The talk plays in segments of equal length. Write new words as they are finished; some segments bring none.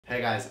Hey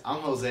guys,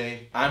 I'm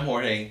Jose. I'm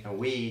Jorge. And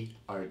we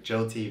are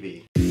Joe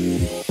TV.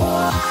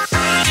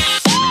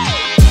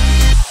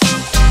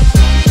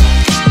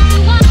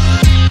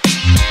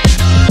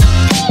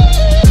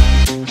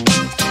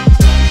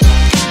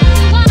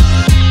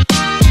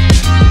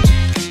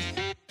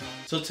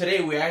 So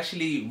today we're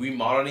actually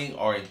remodeling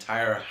our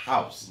entire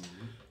house.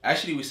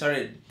 Actually, we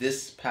started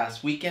this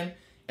past weekend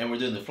and we're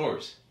doing the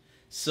floors.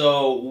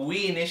 So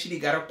we initially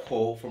got a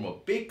quote from a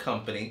big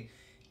company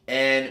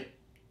and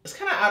it's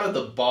kind of out of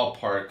the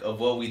ballpark of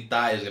what we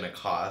thought it was going to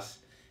cost.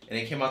 And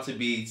it came out to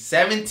be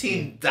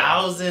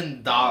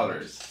 $17,000.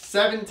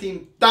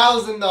 $17,000!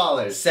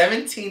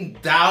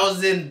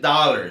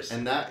 $17,000!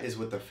 And that is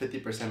with a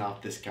 50%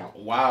 off discount.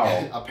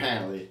 Wow.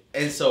 Apparently.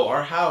 And so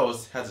our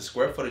house has a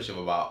square footage of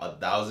about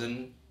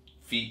 1,000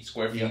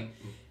 square feet. Yep.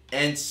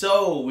 And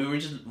so we were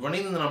just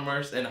running the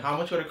numbers and how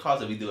much would it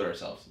cost if we do it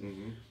ourselves.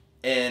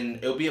 And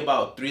it'll be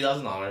about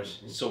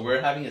 $3,000. So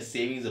we're having a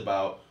savings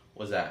about,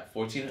 what's that,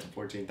 $14,000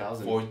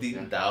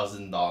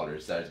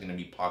 $14,000 that is going to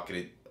be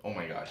pocketed. Oh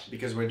my gosh.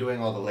 Because we're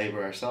doing all the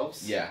labor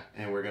ourselves. Yeah.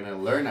 And we're going to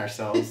learn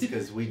ourselves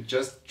because we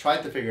just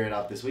tried to figure it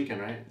out this weekend,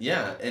 right?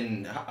 Yeah.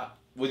 And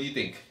what do you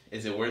think?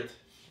 Is it worth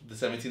the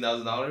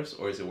 $17,000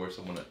 or is it worth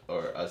someone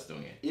or us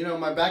doing it? You know,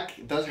 my back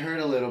does hurt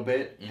a little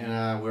bit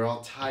and we're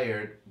all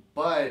tired,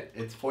 but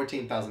it's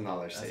 $14,000. That's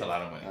a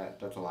lot of money.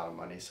 That's a lot of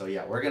money. So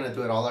yeah, we're going to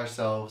do it all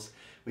ourselves.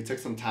 We took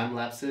some time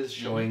lapses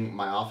showing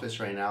my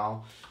office right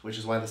now, which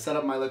is why the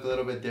setup might look a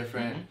little bit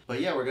different. But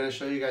yeah, we're going to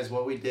show you guys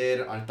what we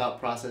did, our thought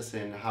process,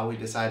 and how we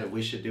decided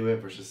we should do it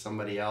versus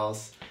somebody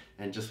else,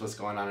 and just what's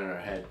going on in our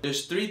head.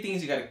 There's 3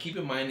 things you got to keep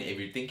in mind if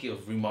you're thinking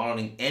of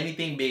remodeling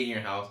anything big in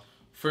your house.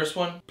 First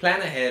one, plan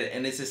ahead,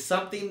 and this is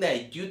something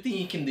that you think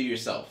you can do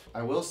yourself.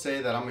 I will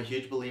say that I'm a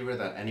huge believer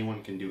that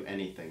anyone can do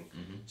anything.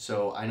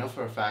 So I know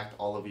for a fact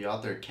all of you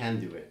out there can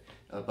do it.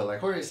 But like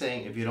Jorge is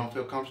saying, if you don't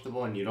feel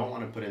comfortable and you don't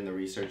want to put in the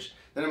research,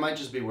 then it might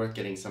just be worth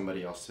getting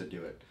somebody else to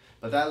do it.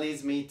 But that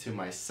leads me to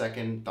my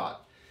second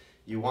thought.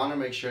 You want to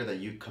make sure that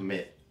you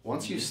commit.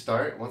 Once you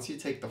start, once you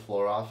take the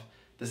floor off,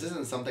 this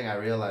isn't something I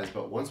realized,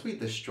 but once we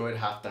destroyed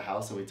half the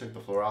house and we took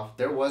the floor off,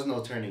 there was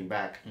no turning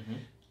back.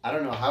 I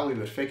don't know how we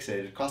would fix it.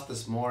 It'd cost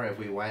us more if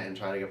we went and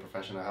tried to get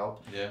professional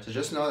help. Yeah. So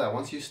just know that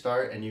once you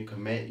start and you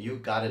commit, you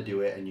gotta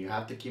do it and you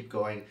have to keep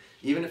going.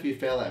 Even if you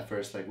fail at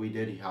first like we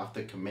did, you have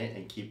to commit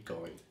and keep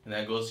going. And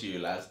that goes to your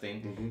last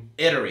thing.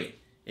 Iterate.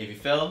 If you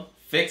fail,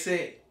 fix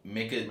it,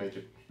 make it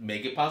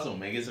possible,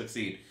 make it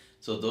succeed.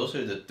 So those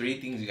are the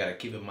 3 things you gotta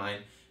keep in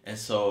mind. And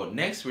so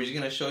next we're just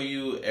gonna show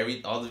you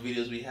all the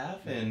videos we have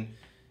and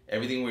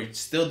everything we're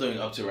still doing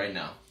up to right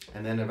now.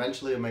 And then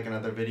eventually we'll make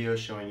another video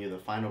showing you the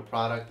final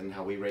product and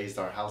how we raised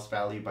our house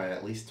value by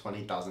at least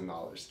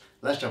 $20,000.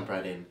 Let's jump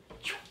right in.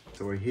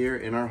 So we're here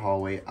in our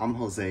hallway. I'm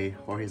Jose,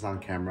 Jorge's on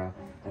camera,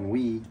 and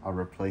we are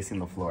replacing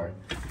the floor.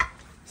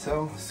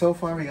 So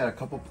far we got a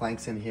couple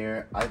planks in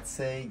here. I'd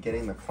say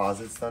getting the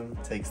closets done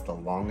takes the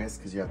longest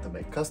because you have to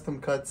make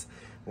custom cuts.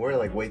 We're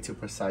like way too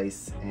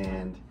precise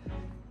and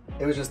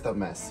it was just a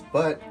mess.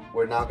 But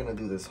we're now gonna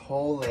do this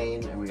whole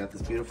lane and we got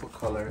this beautiful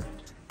color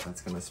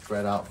that's gonna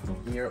spread out from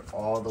here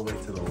all the way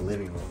to the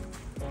living room.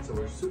 So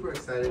we're super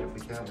excited.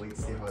 We can't wait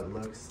to see how it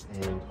looks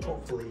and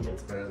hopefully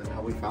it's better than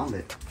how we found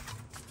it.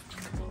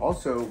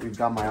 Also, we've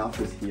got my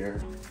office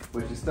here,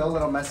 which is still a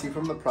little messy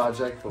from the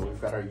project, but we've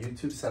got our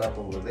YouTube set up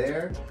over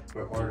there.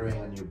 We're ordering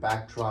a new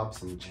backdrop,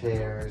 some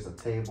chairs, a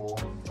table.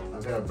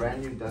 I've got a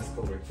brand new desk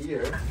over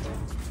here.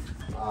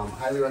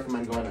 Highly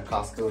recommend going to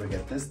Costco to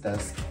get this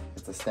desk.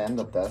 It's a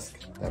stand-up desk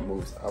that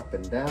moves up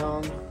and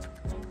down.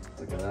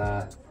 Look at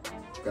that.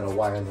 Got a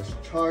wireless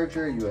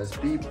charger,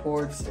 USB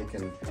ports. They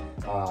can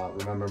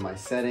remember my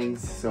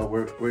settings. So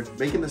we're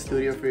making the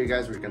studio for you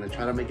guys. We're gonna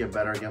try to make it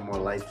better, get more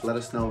light. Let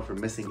us know if we're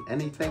missing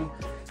anything.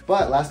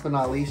 But last but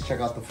not least,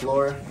 check out the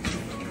floor.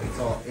 It's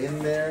all in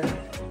there,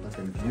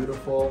 looking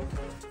beautiful.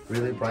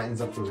 Really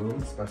brightens up the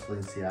room, especially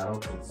in Seattle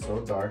because it's so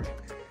dark.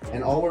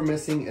 And all we're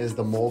missing is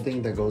the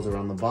molding that goes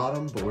around the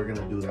bottom, but we're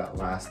gonna do that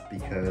last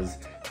because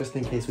just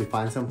in case we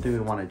find something we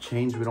wanna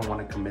change, we don't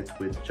wanna commit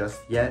to it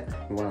just yet.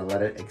 We wanna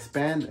let it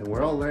expand and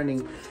we're all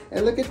learning.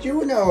 And look at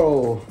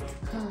Juno!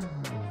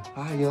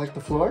 You like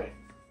the floor?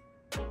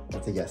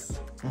 That's a yes.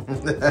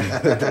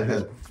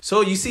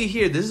 So you see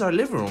here, this is our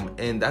living room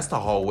and that's the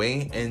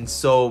hallway. And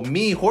so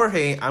me,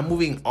 Jorge, I'm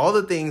moving all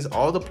the things,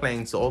 all the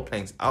planks, the old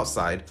planks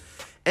outside.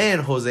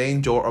 And Jose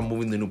and Joe are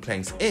moving the new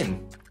planks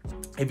in.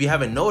 If you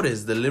haven't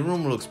noticed, the living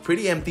room looks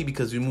pretty empty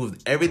because we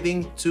moved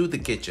everything to the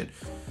kitchen.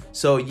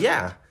 So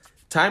yeah,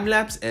 time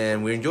lapse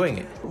and we're enjoying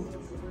it.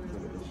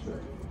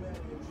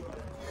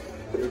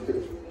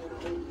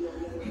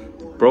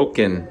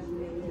 Broken.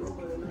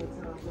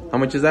 How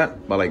much is that?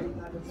 About like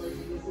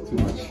Too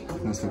much.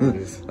 That's what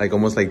it is. like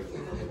almost like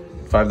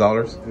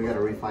 $5. We gotta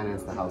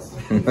refinance the house.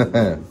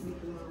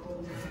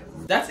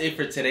 That's it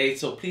for today.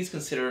 So please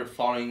consider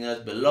following us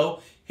below.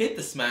 Hit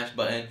the smash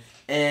button.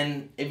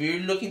 And if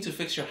you're looking to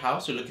fix your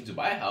house or looking to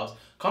buy a house,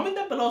 comment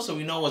down below so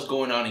we know what's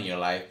going on in your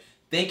life.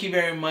 Thank you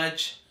very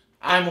much.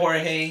 I'm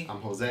Jorge.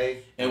 I'm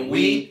Jose. And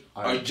we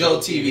are Joe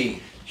TV.